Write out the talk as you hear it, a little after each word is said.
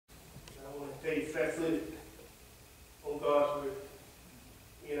stay flat-footed on God's word.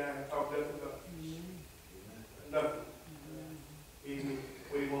 He and I have talked nothing about nothing. Even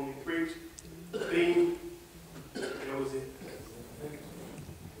when he wanted me to preach, theme, that was it.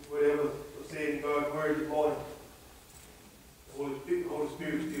 Whatever was said in God's word this morning, the Holy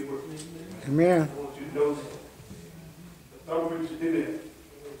Spirit is still working. Amen. I want you to know that. Some preachers do that.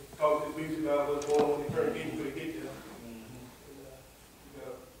 Talk to preachers about what's going on in the church, you could get there. You got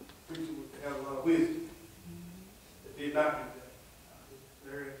a preacher would have a lot of wisdom that did not do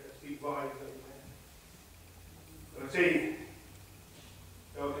that. Very speak volumes of that. But I tell you,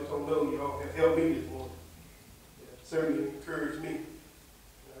 y'all just don't know, y'all have helped me this morning. It certainly encouraged me. And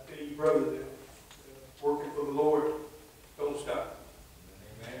I tell you, brothers, that working for the Lord, don't stop.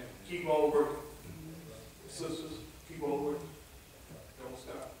 Amen. Keep on working. Sisters, keep on working. Don't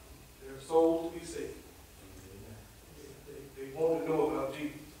stop. There are souls to be saved. They want to know about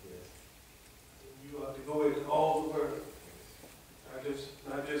Jesus. And you have to go into all the world.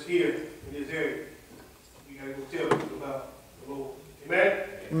 Not just here in this area. You got to go tell people about the Lord. Amen?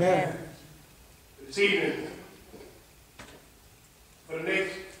 Amen. This evening, for the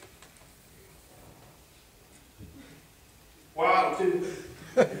next while or two,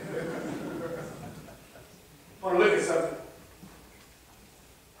 I want to look at something.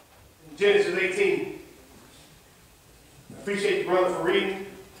 In Genesis 18, I appreciate you, brother, for reading.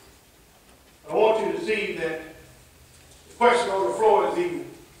 I want you to see that the question on the floor this evening,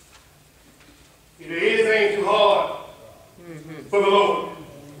 is there anything too hard for the Lord?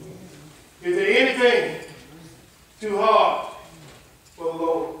 Is there anything too hard for the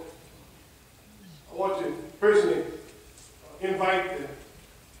Lord? I want to personally invite the,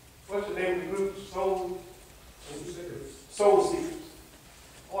 what's the name of the group? Soul Seekers.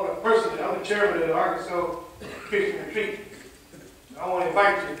 I want to personally, I'm the chairman of the Arkansas Christian Retreat. I want to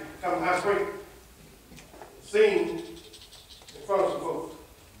invite you to come to High Spring, sing in front of some folks.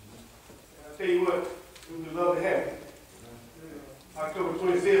 And I tell you what, we would love to have you. October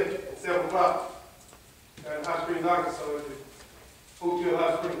 25th at 7 o'clock down in High Springs, Arkansas at the Hotel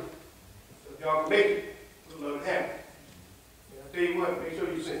High Springs. So if y'all can make it, we'd love to have you. And I tell you what, make sure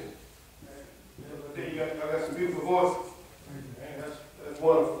you sing. I tell you, y'all got some beautiful voices. That's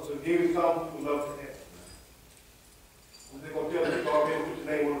wonderful. So if you come, we'd love to have you. They're going to tell you already put your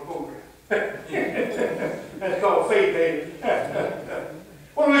name on the program. That's called faith, baby.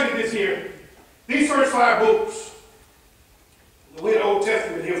 Well, look at this here. These first 5 books, we're in the Old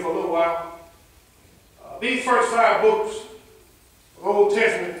Testament here for a little while. These first 5 books of the Old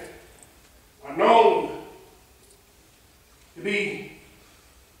Testament are known to be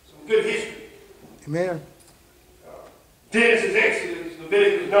some good history. Amen. Genesis, Exodus,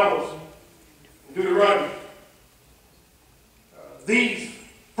 Leviticus, Numbers, and Deuteronomy. These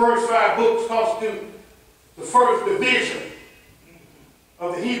first 5 books constitute the first division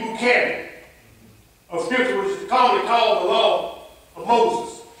of the Hebrew canon of Scripture, which is commonly called the Law of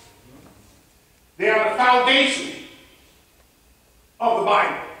Moses. They are the foundation of the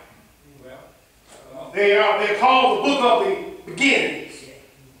Bible. They're called the book of the beginnings.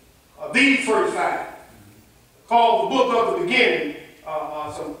 These first 5 called the book of the beginning.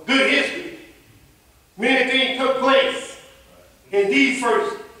 Some good history. Many things took place in these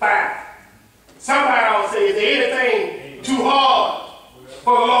first 5. Somebody will say, is there anything too hard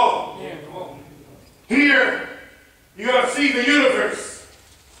for the Lord? Here, you're going to see the universe.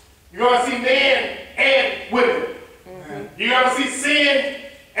 You're going to see men and women. You're going to see sin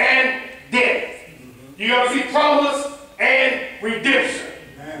and death. You're going to see promise and redemption.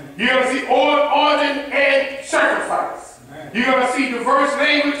 You're going to see origin and sacrifice. You're going to see diverse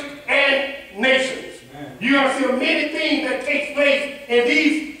language and nations. You're going to see many things that take place in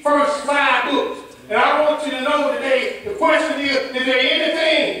these first 5 books. And I want you to know today, the question is there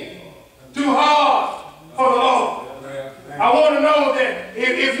anything too hard for the Lord? I want to know that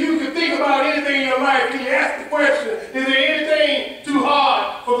if you could think about anything in your life, can you ask the question, is there anything too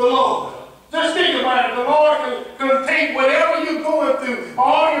hard for the Lord? Just think about it. The Lord can take whatever you're going through,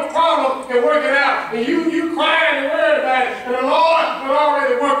 all your problems, and work it out. And you crying and worried about it, and the Lord will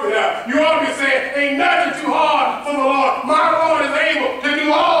already work it out. You ought to be saying, ain't nothing too hard for the Lord. My Lord is able to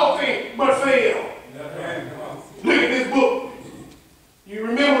do all things but fail. Look at this book. You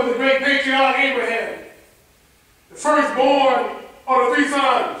remember the great patriarch Abraham, the firstborn of the 3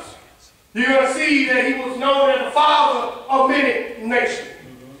 sons. You're going to see that he was known as the father of many nations.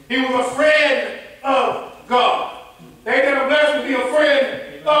 He was a friend of God. Ain't that a blessing to be a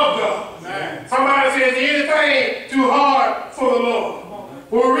friend of God? Amen. Somebody says, anything too hard for the Lord.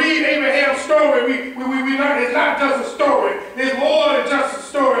 When we read Abraham's story, it's not just a story. It's more than just a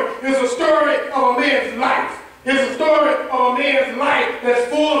story. It's a story It's a story of a man's life that's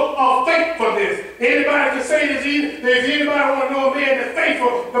full of faithfulness. Anybody can say this evening, if anybody want to know a man that's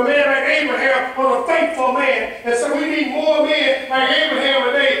faithful, the man like Abraham was a faithful man. And so we need more men like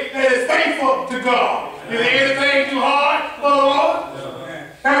Abraham today that is faithful to God. Is there anything too hard for the Lord?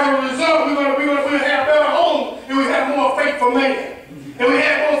 As a result, we'll have better homes if we have more faithful men. If we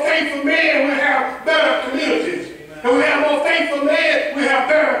have more faithful men, we have better communities. If we have more faithful men, we have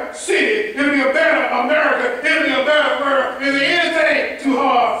better cities. It'll be a better America. It'll be a better world. Is there anything too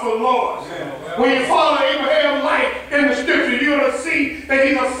hard for the Lord? When you follow Abraham's life in the scripture, you're going to see that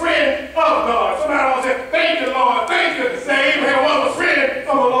he's a friend of God. Somebody will say, thank you, Lord. Thank you that Abraham was a friend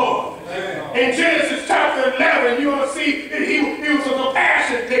of the Lord. In Genesis chapter 11, you're going to see that he was a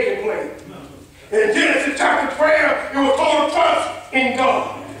compassion taking place. In Genesis chapter 12, it was total trust in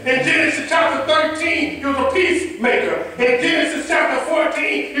God. In Genesis chapter 13, he was a peacemaker. In Genesis chapter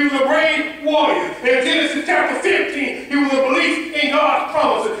 14, he was a brave warrior. In Genesis chapter 15, he was a belief in God's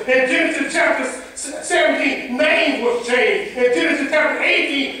promises. In Genesis chapter 17, names was changed. In Genesis chapter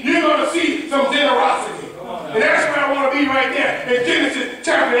 18, you're going to see some generosity. And that's where I want to be right there. In Genesis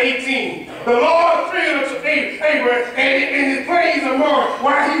chapter 18. The Lord appeared unto Abraham and his plains of Moab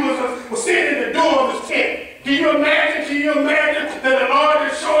while he was sitting at the door of his tent. Can you imagine that the Lord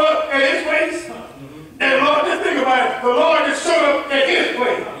just showed up at his place? And the Lord, just think about it. The Lord just showed up at his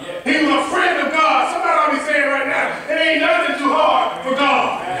place. He was a friend of God. Somebody ought to be saying right now, it ain't nothing too hard for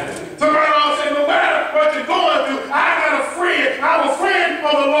God. Somebody ought to say, no matter what you're going through, I got a friend. I'm a friend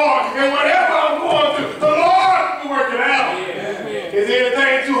of the Lord. And whatever I'm going through, the Lord will work it out. Is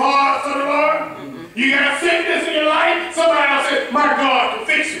anything too hard for the Lord? You got sickness in your life? Somebody else said, my God can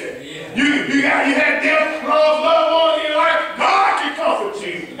fix it. You had death, lost loved ones in your life? God can comfort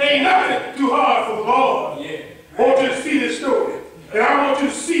you. Ain't nothing too hard for the Lord. I want you to see this story. And I want you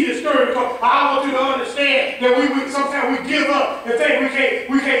to see this story because I want you to understand that sometimes we give up and think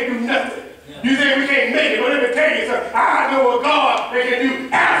we can't do nothing. You think we can't make it, but let me tell you something. I know a God that can do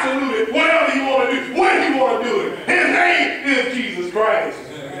absolutely whatever He want to do, when He want to do it. His name is Jesus Christ.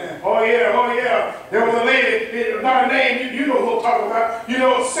 Oh yeah. There was a lady, not a name, you know who I'm talking about. You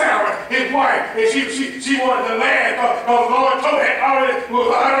know Sarah, his wife, and she wanted to laugh. The Lord was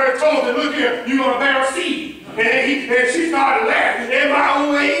already told her, look here, you're going to bear a seed. And she started laughing. At my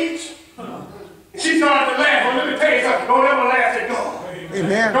old age, she started to laugh. Well, let me tell you something. Don't ever laugh at God.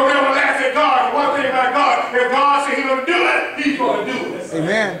 Amen. Don't ever laugh at God. One thing about God, if God said He's going to do it, He's going to do it.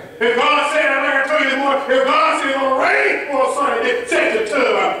 Amen. If God said, like I told you this morning, if God said it's going to rain on Sunday, then set the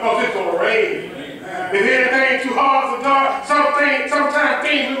tub out because it's going to rain. Is anything too hard for God? Sometimes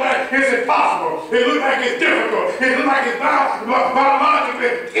things look like it's impossible. It looks like it's difficult. It looks like it's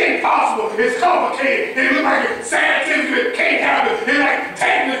biologically impossible. It's complicated. It looks like it's scientifically it can't happen. It's like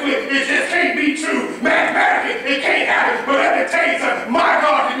technically it just can't be true. Mathematically it can't happen. But let me tell you something. My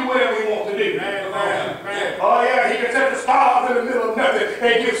God can do whatever He wants to do. Oh yeah, He can set the stars in the middle of nothing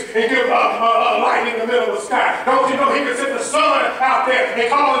and give light in the middle of the sky. Don't you know He can set the sun out there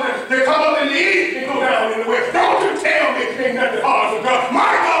and cause it to come up in the east and go down in the west? Don't you tell me ain't nothing hard for God. My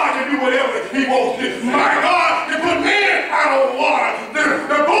God can do whatever He wants to do. My God can put men out on the water.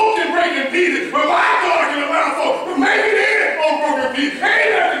 The boat can break in pieces, but my God can allow folks to make it in on broken pieces.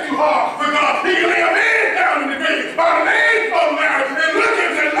 Ain't nothing too hard for God. He can lay a man down in the grave by the name of Larry and look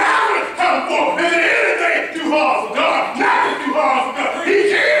at the Lazarus come forth. Is there anything too hard for God? Nothing too hard for God. He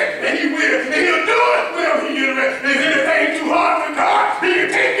can and He will, and He'll do it whenever He gets ready. Is anything too hard for God? He can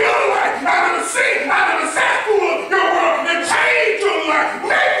take your life out of the sea, out of the cesspool of your world, and change your life,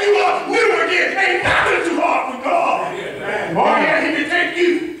 make you up new again. Ain't nothing too hard for God. Oh yeah, He can take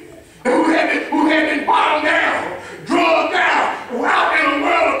you who had been bottled down, drugged down, out in a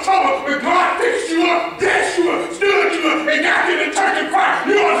world of trouble, but God fixed you up, blessed you up, stood you up, and got you to church and Christ.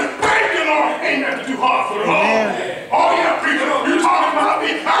 You ought to thank the Lord. Ain't nothing too hard for the Lord. Oh yeah, preacher, you talking about me?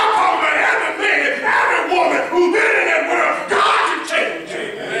 I'm talking about every man, every woman who's been in that world. God can change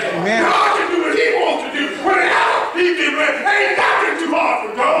it. God can do what He wants to do. Whenever He gets ready, ain't nothing too hard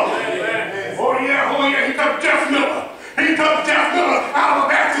for God. Oh yeah, He took Jeff Miller. He took Jeff Miller out of a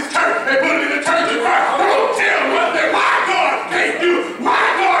Baptist church and put him in the church of Christ. Don't tell me that my God can't do it. My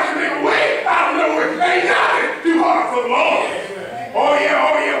God can make a way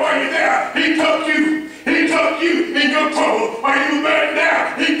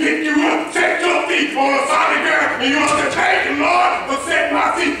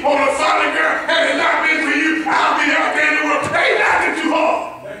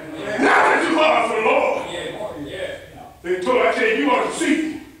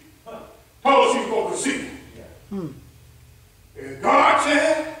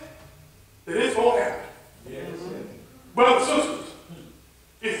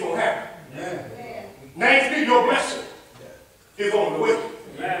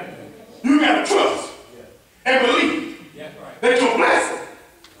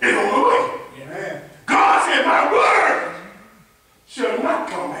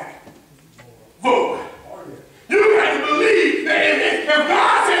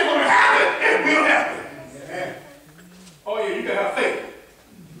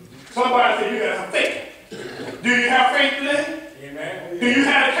Somebody said you gotta have faith. Do you have faith today? Amen. Do you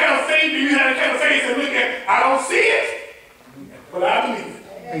have the kind of faith? Do you have the kind of faith that look at, I don't see it, but I believe it.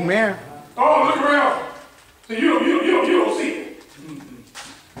 Amen. Oh, look around. So you don't see it.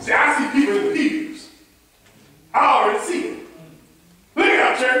 See, I see people in the pews. I already see it. Look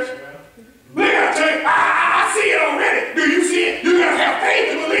out, church. Look out, church. I see it already. Do you see it? You gotta have faith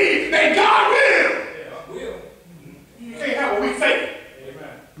to believe that God will. You can't have a weak faith.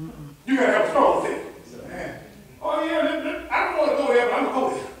 You gotta have a strong faith. Oh yeah, I don't want to go there, but I'm gonna go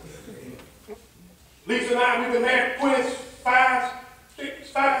there. Lisa and I, we've been married 25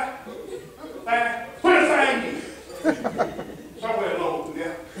 years. Somewhere along through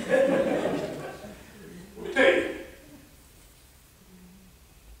there. Let me tell you.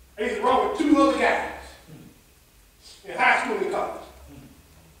 I used to run with two other guys in high school and college.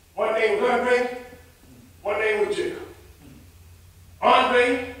 One name was Andre, one name was Gerald.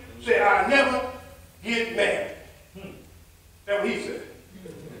 Andre said, I'll never get married. That's what he said.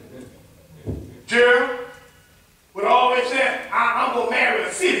 Gerald would always say, I'm going to marry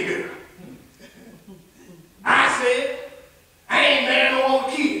a city girl. I said, I ain't married no more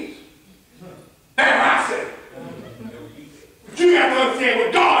kids. That's what I said. But you got to understand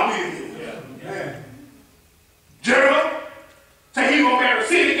what God did here. Gerald said he going to marry a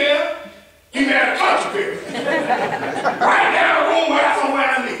city girl. He married a country girl. Right down the road where I somewhere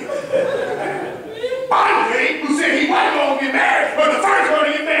I live. Andre, who said he wasn't going to get married, was the first one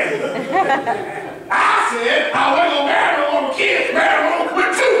to get married. I said I wasn't going to marry no more kids, marry one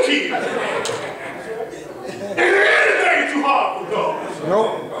with 2 kids. Is there anything too hard for God?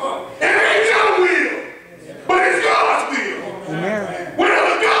 Nope. It ain't your will, but it's God's will. Amen.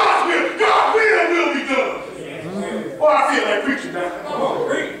 Whatever God's will be done. Oh, I feel like preaching now.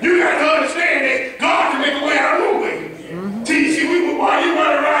 You got to understand that God can make a way out of no way. See, while you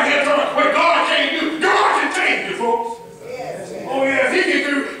running around here talking what God can't do, God can change you, folks. Oh, yes, he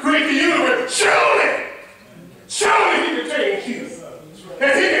can create the universe. Surely he can change you.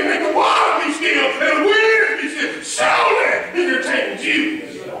 If he can make the water be still and the wind be still, surely he can change you.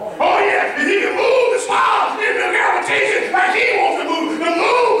 Oh, yeah, if he can move the stars in the gravitation like he wants to move, the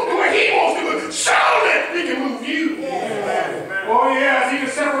moon the way he wants to move, surely he can move you. Oh, yeah, if he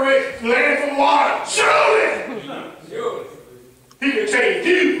can separate land from water, surely he can change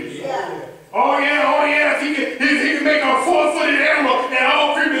you. Oh yeah, if he can make a 4-footed animal and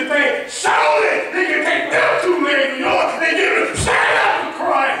all creeping things, surely he can take them 2 legs of yours and give them stand up for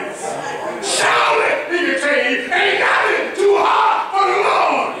Christ. Surely he can change you. Ain't nothing too hard for the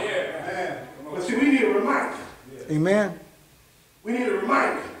Lord. But see, we need a reminder. Amen. We need a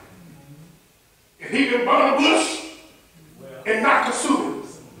reminder. If he can burn a bush and not consume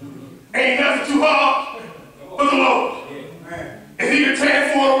it, ain't nothing too hard for the Lord. If he can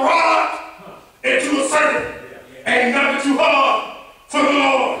transform a rod into a serpent, ain't nothing too hard for the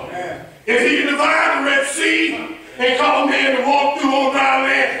Lord. If he can divide the Red Sea and cause men to walk through on dry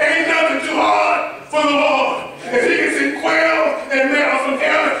land, ain't nothing too hard for the Lord. If he can send quail and manna from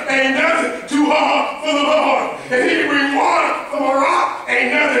heaven, ain't nothing too hard for the Lord. If he can bring water from a rock,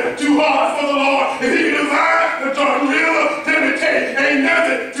 ain't nothing too hard for the Lord. If he can divide the Jordan River, let me tell you, ain't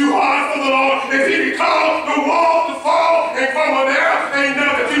nothing too hard for the Lord. If he can cause the walls to fall and come down, ain't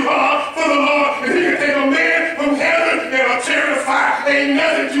nothing too hard for the Lord. If he can take a man from heaven and a chariot of fire, ain't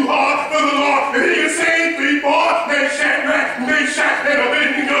nothing too hard for the Lord. If he can save 3 boys named Shadrach, Meshach, and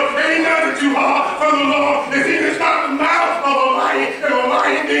Abednego, ain't nothing too hard for the Lord. If he can stop the mouth of a lion and a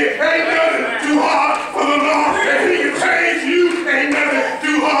lion den, ain't nothing too hard for the Lord. If he can change you, ain't nothing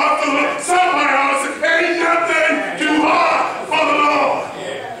too hard for the Lord. Somebody ought to say, ain't nothing too hard for the Lord.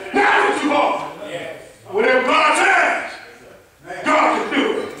 Nothing too hard. Whatever God says, God can do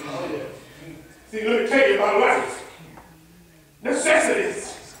it. See, let me tell you about life.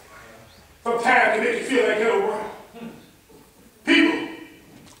 Necessities sometimes can make you feel like you're in the world. People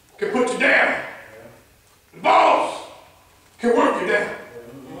can put you down. The boss can work you down.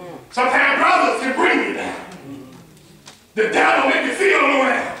 Sometimes brothers can bring you down. The devil make you feel low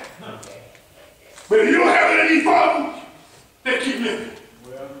down. But if you don't have any of these problems, just keep living.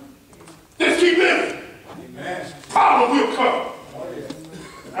 Just keep living. Problem will come.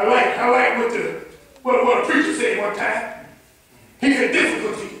 I like what a preacher said one time. He said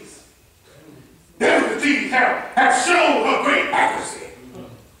difficulties have shown a great accuracy.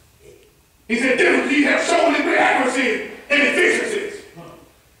 He said difficulties have shown a great accuracy and efficiencies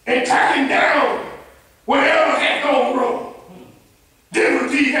in tracking down whatever had gone wrong.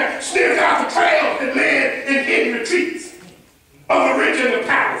 Difficulties have sniffed out the trails that led in hidden retreats of the rich and the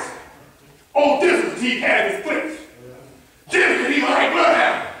powerful. Oh, difficulty had its place. Difficulty was like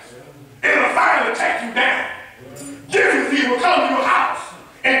bloodhounds.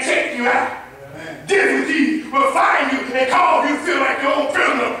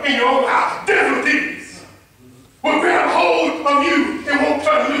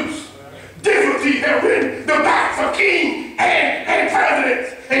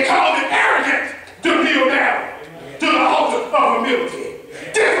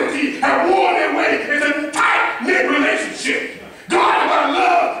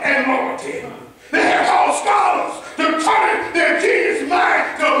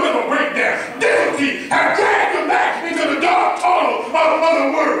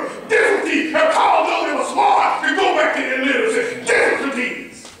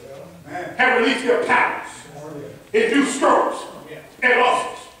 have released their powers, induced strokes and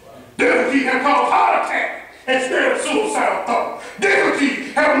ulcers. Difficulties have caused heart attacks and scared of suicidal thoughts.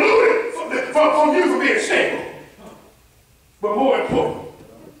 Difficulties have looted from you from being stable. But more important,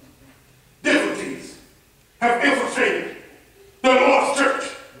 difficulties have infiltrated the Lord's church,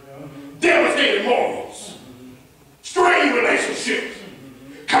 devastated morals, strained relationships,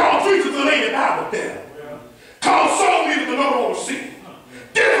 caused preachers to lay the Bible down, caused some leaders to no longer see.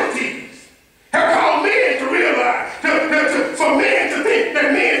 Difficulties have caused men to realize, for men to think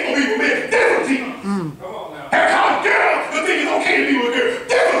that men are going to be with men. Difficulties have caused girls to think it's okay to be with girls.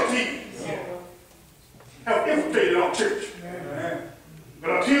 Difficulties have infiltrated our church. But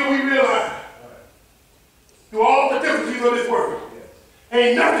until we realize, through all the difficulties of this world,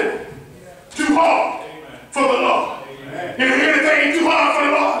 ain't nothing too hard for the Lord. If anything too hard for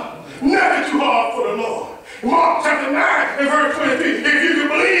the Lord, nothing too hard for the Lord. Mark chapter 9 and verse 23, if you can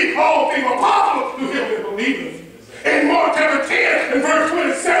believe, all things are possible to him that believeth. In Mark chapter 10 and verse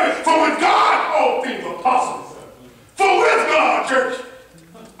 27, for with God all things are possible. For with God, church,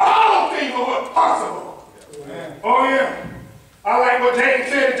 all things are possible. Oh yeah. I like what James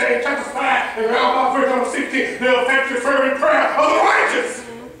said in James chapter 5 and around about verse number 16, the effectual fervent prayer of the righteous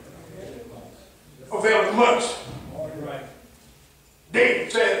avails much.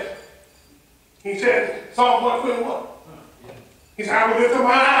 David said, he said, Psalm 121, he said, I will lift up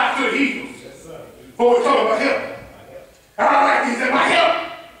my eyes to the hills, for we're talking about help. And I like, he said, my help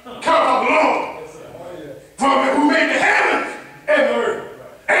comes from the Lord, from who made the heavens and the earth.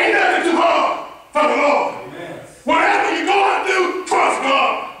 Ain't nothing too hard for the Lord. Whatever you're going through, trust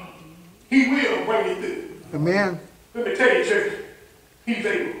God. He will bring you through. Amen. Let me tell you, church, he's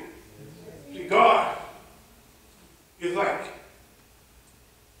able. See, God is like,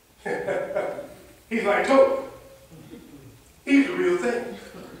 he's like Toby. He's the real thing.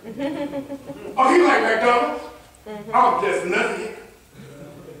 Oh, he's like McDonald's. I'm just nothing.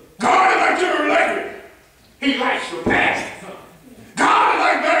 God is like General Electric. He likes your past. God is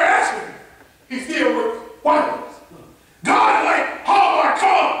like Better Aspirin. He still works wonders. God is like Hallmark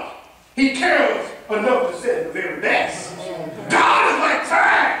cars. He cares enough to send the very best. God is like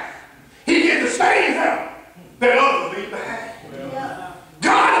time. He gets the stains out that others leave behind.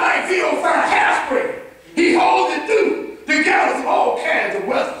 God is like VO5 hairspray. He holds it through together from all kinds of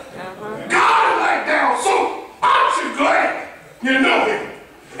weather. God is like down soap. Aren't you glad you know him?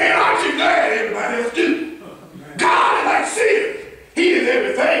 And aren't you glad everybody else do? God is like Sears. He is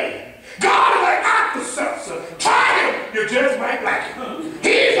everything. God is like Alka-Seltzer. Try him, you just might like him.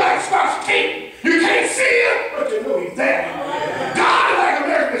 He's like Scotch tape. You can't see him, but you know he's there. God is like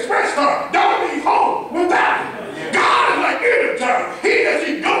American Express car. Don't leave home without him. God is like Energizer. He just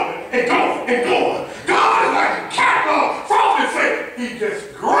keeps going and going and going. God is like a catalog frosted flake. He's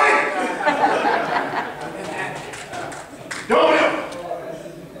just great. Don't ever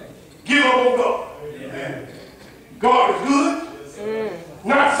give up on God. God is good.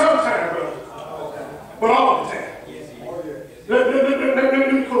 Not sometimes, brother, but all the time.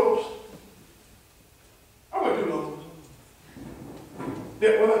 Let me close. I'm going to do long.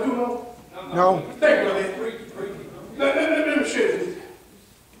 Will I do long? No. Thank you, brother. Let me share this with you.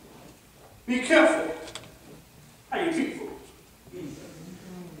 Be careful how you treat folks.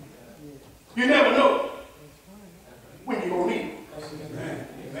 You never know when you're going to need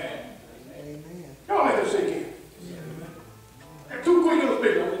them. Y'all let this sink in. Two quick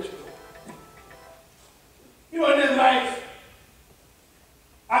illustrations on this. You know, in this life,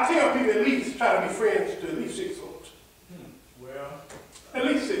 I tell people at least try to be friends to at least 6 folks. Well, at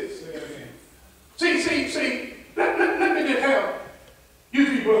least 6. See, let me just have you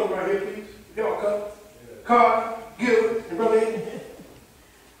 3 brothers right here, please. If y'all come. Carl, Gilbert, and Brother Ed.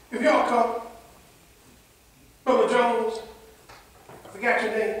 If y'all come. Brother Jones, I forgot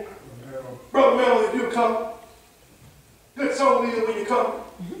your name. Brother Mel, if you come. Good soul leader when you come.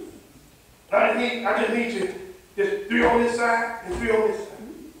 I just need you. Just 3 on this side and 3 on this side.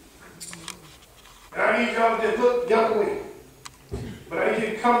 And I need y'all to just look the other way. But I need you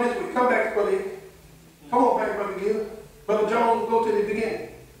to come this way. Come back, Brother Ed. Come on back, Brother Gill. Brother Jones, go to the beginning.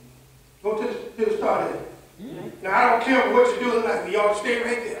 Go to the start of it. Now, I don't care what you're doing in life, but y'all just stay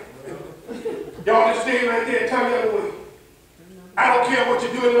right there. Y'all just stay right there and tell me the other way. I don't care what you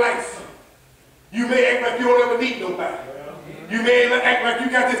do in life. You may act like you don't ever need nobody. You may act like you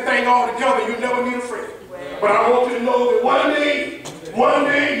got this thing all together, you never need a friend. But I want you to know that one day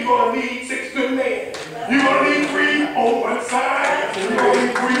you're going to need 6 good men. You're going to need 3 on one side, and you're going to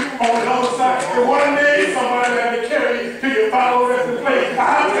need 3 on the other side. And one day somebody will have to carry you to your final resting place. I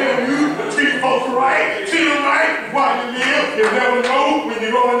tell you to treat folks right, treat them right while you live. You never know know when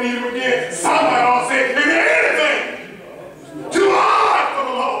you're going to need him again. Somebody ought to say, is there anything too hard for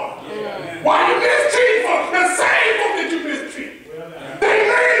the Lord? Why you mistreat folk? The same folk that you mistreat. They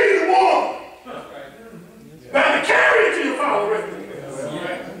made you one. Now to carry it to your final refuge.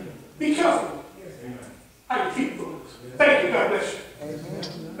 Be careful how you keep folks. Thank you. God bless you.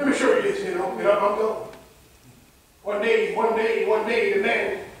 Let me show you this, I'm going. One day, the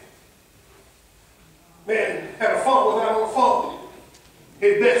man had a farm, was out on a farm.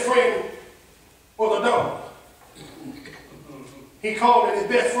 His best friend was a dog. He called it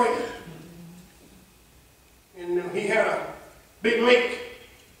his best friend. And he had a big lake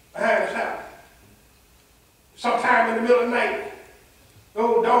behind his house. Sometime in the middle of the night, the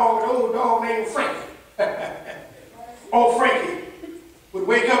old dog named Frankie. Old Frankie would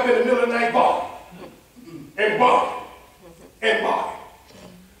wake up in the middle of the night barking and barking and barking.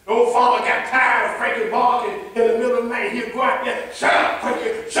 The old farmer got tired of Frankie barking in the middle of the night. He'd go out there, shut up,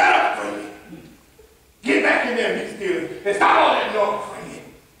 Frankie, shut up, Frankie. Get back in there and be still. And stop all that noise, Frankie.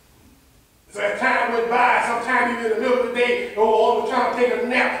 So as time went by, sometime even in the middle of the day, the old was trying to take a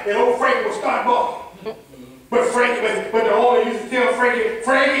nap, and old Frankie would start barking. But the owner used to tell Frankie,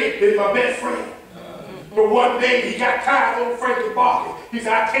 Frankie is my best friend. But one day he got tired of old Frankie barking. He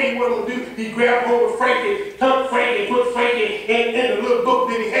said, I tell you what I'm going to do. He grabbed hold of Frankie, took Frankie, put Frankie in the little boat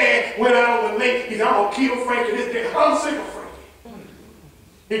that he had, went out on the lake. He said, I'm going to kill Frankie this day. I'm sick of Frankie.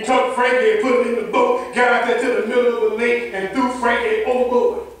 He took Frankie and put him in the boat, got out there to the middle of the lake and threw Frankie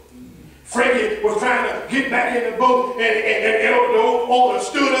overboard. Frankie was trying to get back in the boat, and the old owner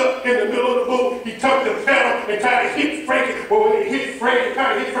stood up in the middle of the boat. He took the pedal and tried to hit Frankie. But when he hit Frankie,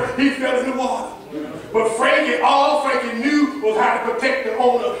 he fell in the water. But all Frankie knew was how to protect the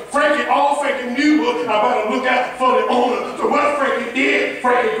owner. All Frankie knew was about to look out for the owner. So what Frankie did,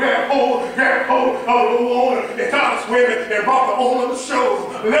 Frankie grabbed hold of the old owner and started swimming and brought the owner to shore.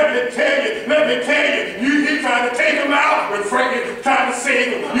 Let me tell you, he tried to take him out when Frankie tried to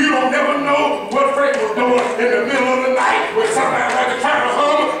save him. You don't never know what Frankie was doing in the middle of the night when somebody had to try to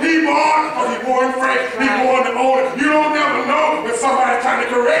hum. He warned Frank, he warned the owner. You don't never know when somebody's trying to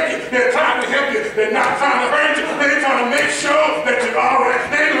correct you. They're trying to help you. They're not trying to hurt you. They're trying to make sure that you're all right.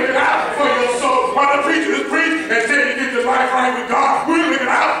 They're looking out for your soul. While the preacher is preaching until you get your life right with God, we're looking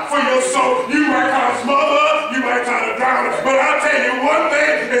out for your soul. You might try to smother us, you might try to drown us, but I'll tell you one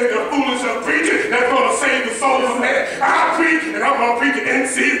thing is the foolish of preaching that's going to save the soul of man. I'll preach, and I'm going to preach it in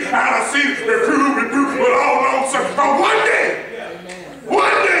season, out of season, reprove, with all long suffering. But one day,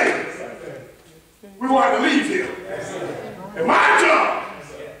 we're going to leave here. And my job,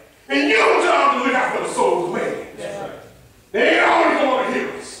 and your job to look out for the souls of man. They ain't always going to hear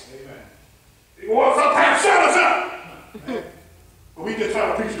us. They want to sometimes shut us up. But we just try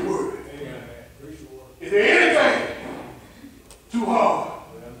to preach the word. Is there anything too hard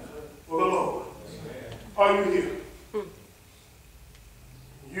for the Lord? Are you here?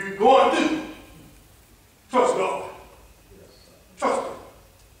 You're going to trust God. Trust Him.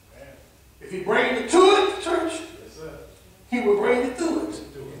 If He brings you to it, church, He will bring you through it.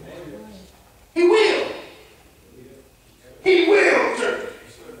 He will. He will, church.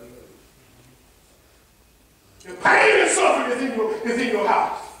 Your pain and suffering is in your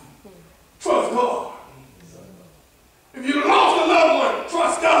house. Trust God. If you lost a loved one,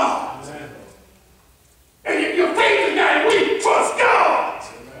 trust God. And your faith is not weak, trust God.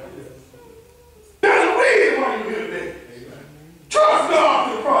 There's a reason why you're here today. Trust God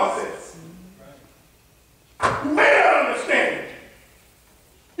through the process. You may not understand it.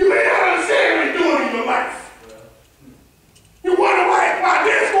 You may not understand what He's doing in your life. You wonder why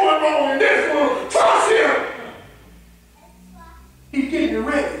this going wrong and this going wrong. Trust Him. He's getting you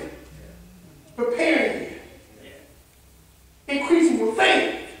ready, preparing you, increasing your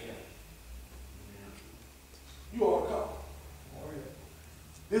faith. You ought to come.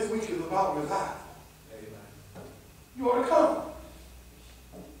 This week is about revival. You ought to come.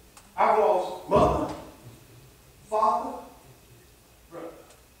 I've lost mother, father, brother.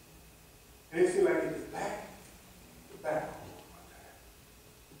 And it seems like it's back to back.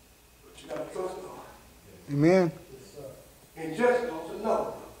 But you got to trust God. Amen. And just to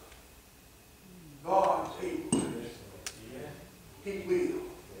know God is able. He will.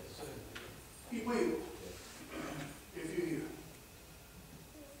 He will. If you're here.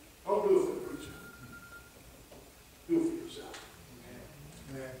 Don't do it for the preacher. Do it for yourself.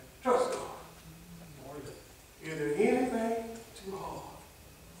 Amen. Trust God. Is there anything too hard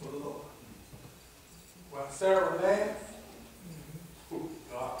for the Lord? While Sarah laughed,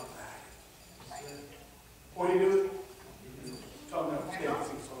 God provided. What do you do? Talking about faith,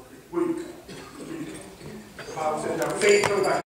 will you come? The Bible says, now faith comes by